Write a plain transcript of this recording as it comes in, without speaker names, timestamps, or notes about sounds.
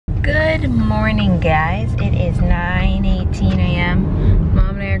Good morning, guys. It is 9:18 a.m.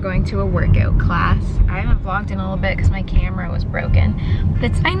 Mom and I are going to a workout class. I haven't vlogged in a little bit because my camera was broken, but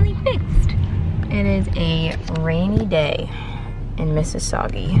it's finally fixed. It is a rainy day in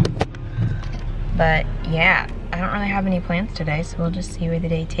Mississauga. But yeah, I don't really have any plans today, so we'll just see where the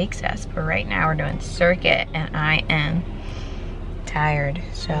day takes us. But right now we're doing circuit and I am tired,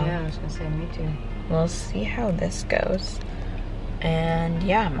 so yeah, I was gonna say me too. We'll see how this goes. And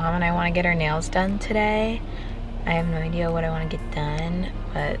yeah, Mom and I want to get our nails done today. I have no idea what I want to get done,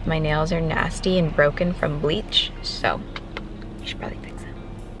 but my nails are nasty and broken from bleach, so you should probably fix them.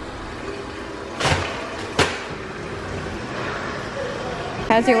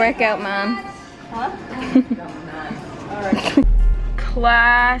 How's your workout, Mom? Huh? Alright.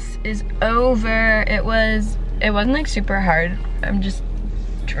 Class is over. It wasn't like super hard. I'm just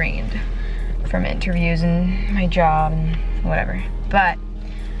drained from interviews and my job and whatever, but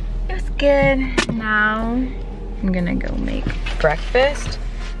it was good. Now I'm gonna go make breakfast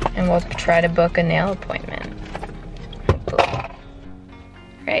and we'll try to book a nail appointment.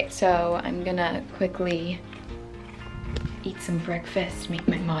 Right, so I'm gonna quickly eat some breakfast, make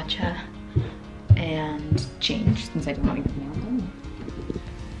my matcha, and change since I don't want to get nails done,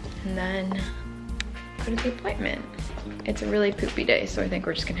 and then go to the appointment. It's a really poopy day, so I think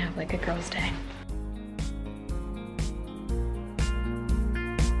we're just gonna have like a girl's day.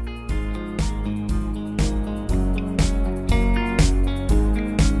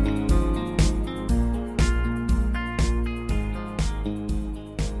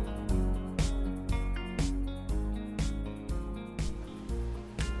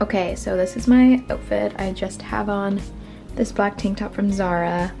 Okay, so this is my outfit. I just have on this black tank top from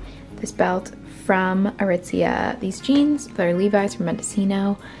Zara, this belt from Aritzia, these jeans that are Levi's from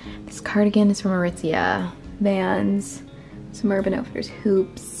Mendocino, this cardigan is from Aritzia, Vans, some Urban Outfitters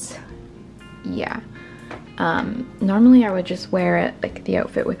hoops, yeah. Normally I would just wear it, like the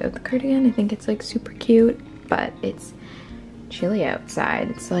outfit without the cardigan. I think it's like super cute, but it's chilly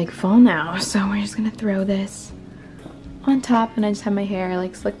outside. It's like fall now, so we're just gonna throw this on top, and I just have my hair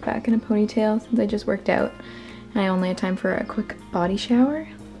like slicked back in a ponytail since I just worked out and I only had time for a quick body shower.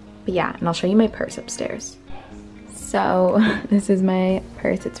 But yeah, and I'll show you my purse upstairs. So this is my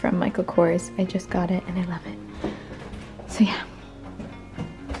purse. It's from Michael Kors. I just got it and I love it. So yeah,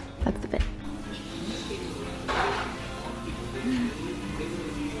 that's the fit.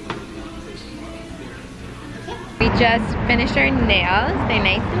 We just finished our nails. They're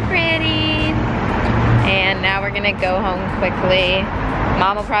nice and pretty. And now we're gonna go home quickly.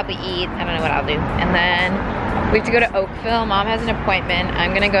 Mom will probably eat, I don't know what I'll do. And then we have to go to Oakville. Mom has an appointment.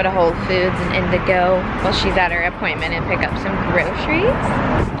 I'm gonna go to Whole Foods and Indigo while she's at her appointment and pick up some groceries.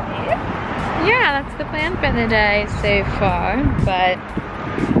 Yeah, that's the plan for the day so far. But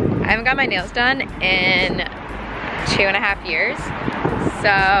I haven't got my nails done in 2.5 years.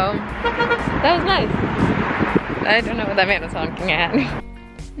 So that was nice. I don't know what that man was honking at.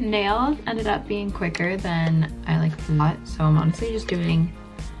 Nails ended up being quicker than I like thought, so I'm honestly just doing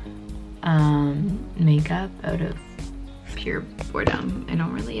makeup out of pure boredom. I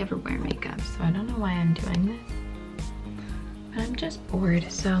don't really ever wear makeup, so I don't know why I'm doing this, but I'm just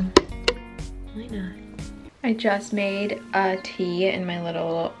bored, so why not? I just made a tea in my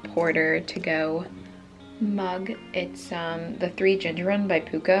little porter to go mug. It's the 3 Ginger Run by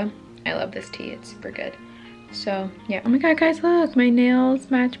Puka. I love this tea, it's super good. So yeah, oh my god guys, look, my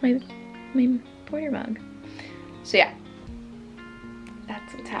nails match my porter mug. So yeah,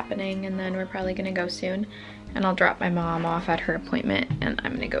 that's what's happening, and then we're probably gonna go soon and I'll drop my mom off at her appointment and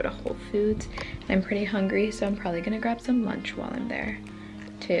I'm gonna go to Whole Foods. I'm pretty hungry, so I'm probably gonna grab some lunch while I'm there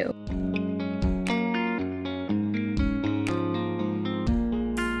too.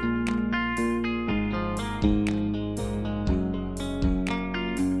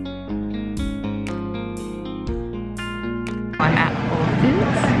 I'm at Whole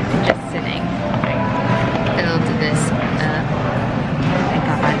Foods, just sitting. Filled this up. I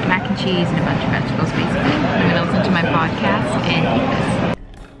got mac and cheese and a bunch of vegetables basically. I'm gonna listen to my podcast and eat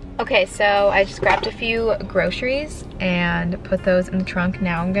this. Okay, so I just grabbed a few groceries and put those in the trunk.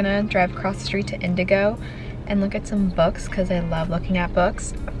 Now I'm gonna drive across the street to Indigo and look at some books because I love looking at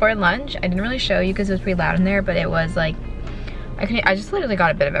books. For lunch, I didn't really show you because it was pretty loud in there, but it was like, I just literally got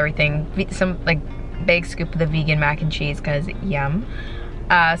a bit of everything. Some like big scoop of the vegan mac and cheese because yum.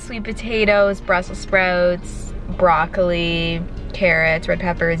 Sweet potatoes, Brussels sprouts, broccoli, carrots, red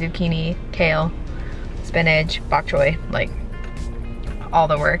pepper, zucchini, kale, spinach, bok choy, like all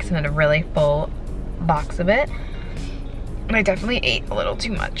the works, and then a really full box of it. And I definitely ate a little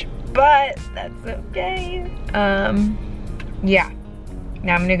too much, but that's okay. Yeah,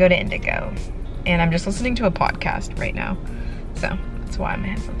 Now I'm gonna go to Indigo. And I'm just listening to a podcast right now. So that's why my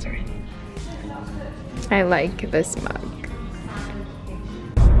headphones are in. I like this mug.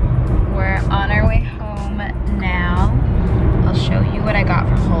 We're on our way home now. I'll show you what I got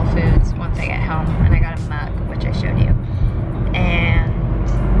from Whole Foods once I get home. And I got a mug, which I showed you. And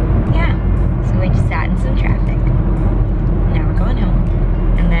yeah, so we just sat in some traffic. Now we're going home.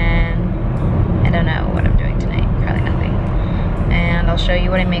 And then, I don't know what I'm doing tonight. Probably nothing. And I'll show you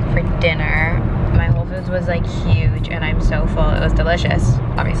what I make for dinner. My Whole Foods was like huge and I'm so full. It was delicious,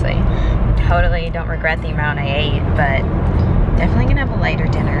 obviously. Totally don't regret the amount I ate, but definitely gonna have a lighter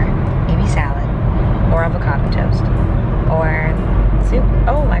dinner. Maybe salad or avocado toast or soup.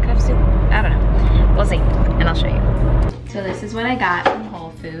 Oh, I could have soup. I don't know. We'll see, and I'll show you. So this is what I got from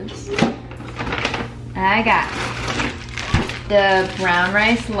Whole Foods. I got the brown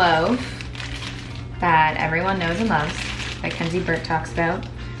rice loaf that everyone knows and loves, that Mackenzie talks about.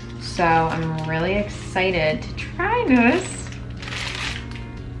 So I'm really excited to try this.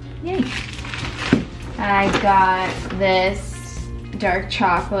 Yay. I got this dark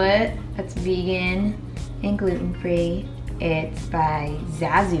chocolate that's vegan and gluten-free. It's by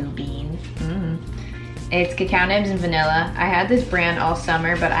Zazu Bean. It's cacao nibs and vanilla. I had this brand all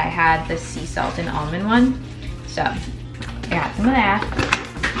summer, but I had the sea salt and almond one. So I got some of that.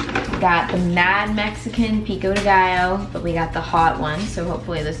 Got the Mad Mexican Pico de Gallo, but we got the hot one, so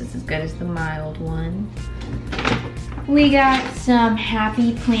hopefully this is as good as the mild one. We got some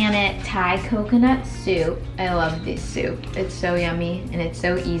Happy Planet Thai coconut soup. I love this soup. It's so yummy and it's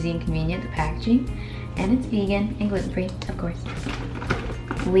so easy and convenient, the packaging. And it's vegan and gluten-free, of course.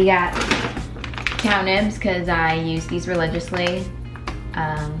 We got cow nibs because I use these religiously.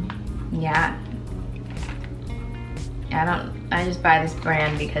 Yeah. I just buy this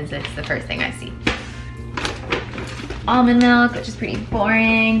brand because it's the first thing I see. Almond milk, which is pretty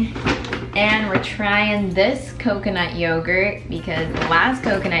boring. And we're trying this coconut yogurt because the last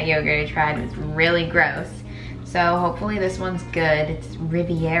coconut yogurt I tried was really gross. So hopefully this one's good. It's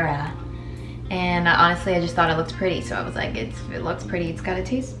Riviera. And honestly, I just thought it looked pretty. So I was like, if it looks pretty, it's gotta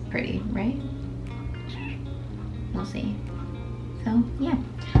taste pretty, right? We'll see. So yeah,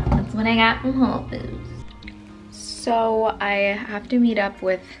 that's what I got from Whole Foods. So I have to meet up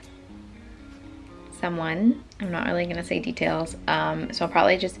with someone. I'm not really gonna say details. So I'll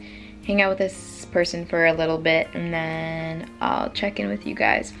probably just hang out with this person for a little bit and then I'll check in with you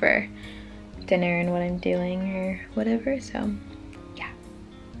guys for dinner and what I'm doing or whatever, so yeah.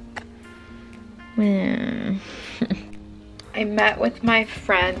 I met with my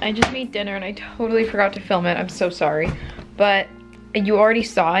friend. I just made dinner and I totally forgot to film it. I'm so sorry. But you already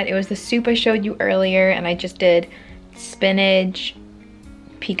saw it. It was the soup I showed you earlier and I just did spinach,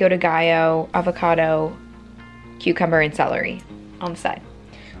 pico de gallo, avocado, cucumber, and celery on the side.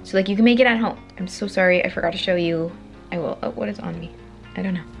 So like you can make it at home. I'm so sorry I forgot to show you. I will, oh, what is on me? I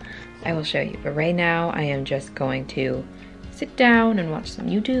don't know. I will show you, but right now I am just going to sit down and watch some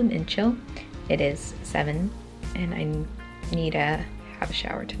YouTube and chill. It is 7 and I need to have a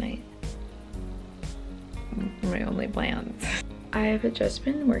shower tonight. My only plans. I've just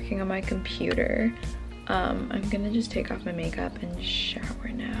been working on my computer. I'm gonna just take off my makeup and shower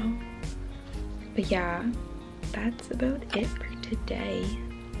now. But yeah, that's about it for today.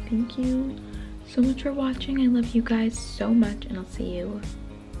 Thank you so much for watching. I love you guys so much and I'll see you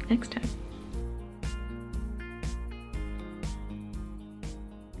next time.